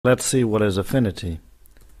Let's see what is affinity.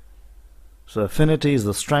 So affinity is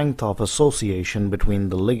the strength of association between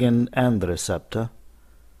the ligand and the receptor.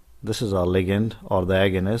 This is our ligand or the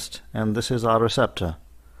agonist, and this is our receptor.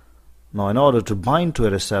 Now in order to bind to a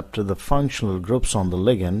receptor, the functional groups on the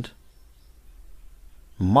ligand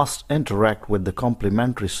must interact with the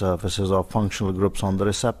complementary surfaces of functional groups on the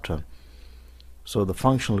receptor. So the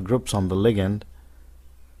functional groups on the ligand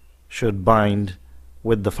should bind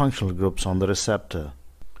with the functional groups on the receptor.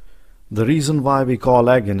 The reason why we call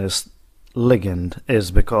agonist ligand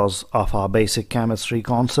is because of our basic chemistry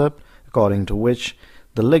concept, according to which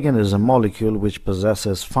the ligand is a molecule which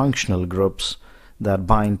possesses functional groups that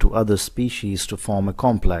bind to other species to form a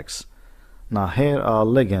complex. Now here our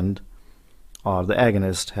ligand or the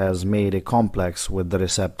agonist has made a complex with the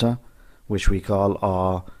receptor, which we call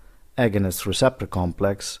our agonist receptor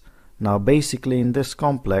complex. Now basically in this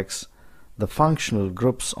complex, the functional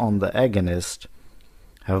groups on the agonist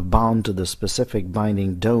have bound to the specific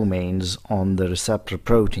binding domains on the receptor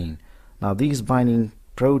protein. Now these binding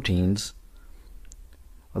proteins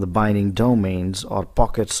or the binding domains or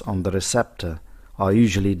pockets on the receptor are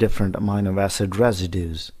usually different amino acid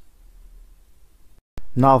residues.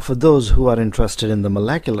 Now for those who are interested in the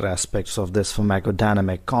molecular aspects of this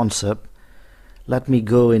pharmacodynamic concept, let me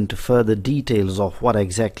go into further details of what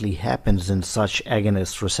exactly happens in such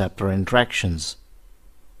agonist receptor interactions.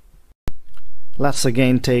 Let's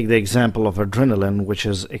again take the example of adrenaline, which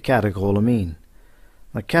is a catecholamine.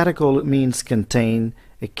 The catecholamines contain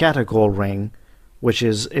a catechol ring, which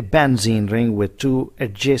is a benzene ring with two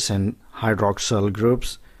adjacent hydroxyl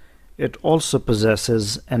groups. It also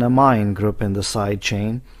possesses an amine group in the side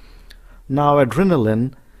chain. Now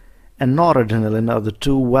adrenaline and noradrenaline are the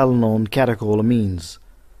two well-known catecholamines.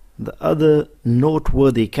 The other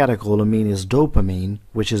noteworthy catecholamine is dopamine,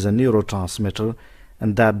 which is a neurotransmitter,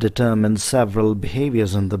 and that determines several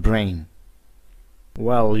behaviors in the brain.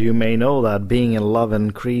 Well, you may know that being in love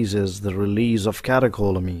increases the release of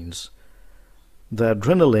catecholamines. The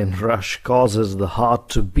adrenaline rush causes the heart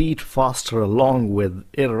to beat faster along with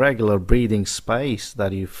irregular breathing space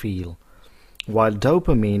that you feel, while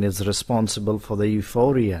dopamine is responsible for the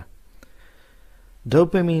euphoria.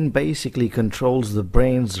 Dopamine basically controls the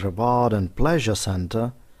brain's reward and pleasure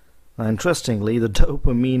center. Interestingly, the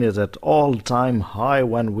dopamine is at all-time high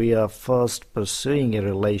when we are first pursuing a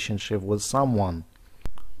relationship with someone.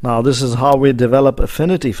 Now this is how we develop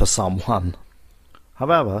affinity for someone.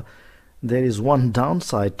 However, there is one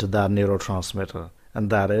downside to that neurotransmitter, and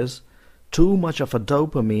that is too much of a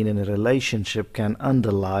dopamine in a relationship can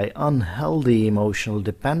underlie unhealthy emotional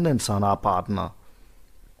dependence on our partner.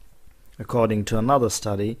 According to another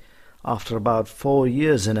study, after about 4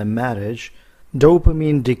 years in a marriage,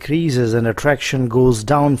 dopamine decreases and attraction goes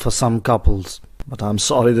down for some couples. But I'm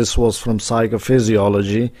sorry, this was from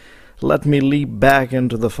psychophysiology. Let me leap back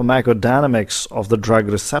into the pharmacodynamics of the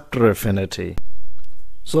drug-receptor affinity.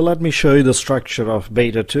 So let me show you the structure of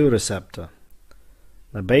beta-2 receptor.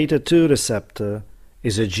 The beta-2 receptor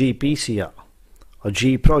is a GPCR, a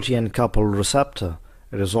G-protein coupled receptor.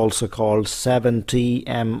 It is also called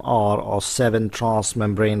 7-TMR or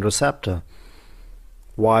 7-transmembrane receptor.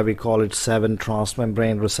 Why we call it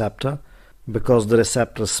 7-transmembrane receptor? Because the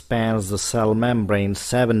receptor spans the cell membrane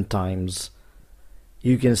 7 times.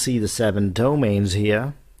 You can see the 7 domains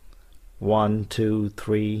here. 1, 2,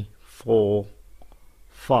 3, 4,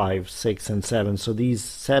 5, 6, and 7. So these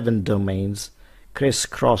 7 domains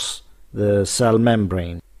crisscross the cell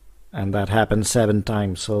membrane, and that happens 7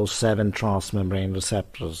 times, so 7 transmembrane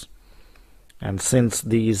receptors. And since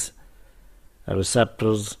these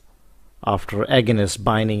receptors after agonist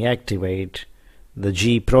binding activate the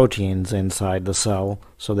G proteins inside the cell,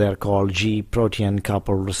 so they are called G protein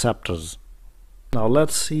coupled receptors. Now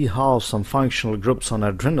let's see how some functional groups on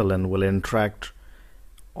adrenaline will interact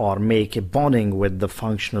or make a bonding with the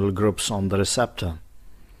functional groups on the receptor.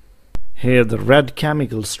 Here the red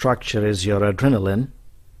chemical structure is your adrenaline,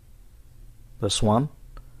 this one.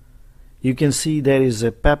 You can see there is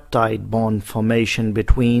a peptide bond formation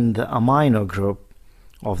between the amino group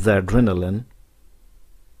of the adrenaline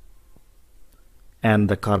and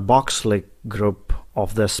the carboxylic group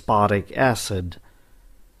of the aspartic acid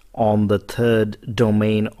on the third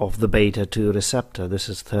domain of the beta-2 receptor. This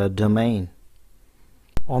is third domain.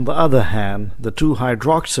 On the other hand, the 2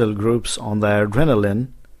 hydroxyl groups on the adrenaline,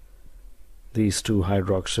 these 2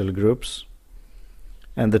 hydroxyl groups,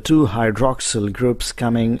 and the 2 hydroxyl groups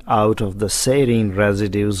coming out of the serine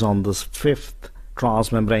residues on the 5th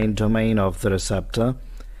transmembrane domain of the receptor,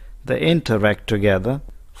 they interact together,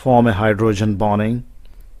 form a hydrogen bonding,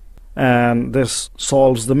 and this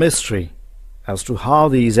solves the mystery. as to how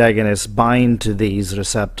these agonists bind to these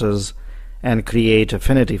receptors and create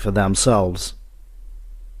affinity for themselves.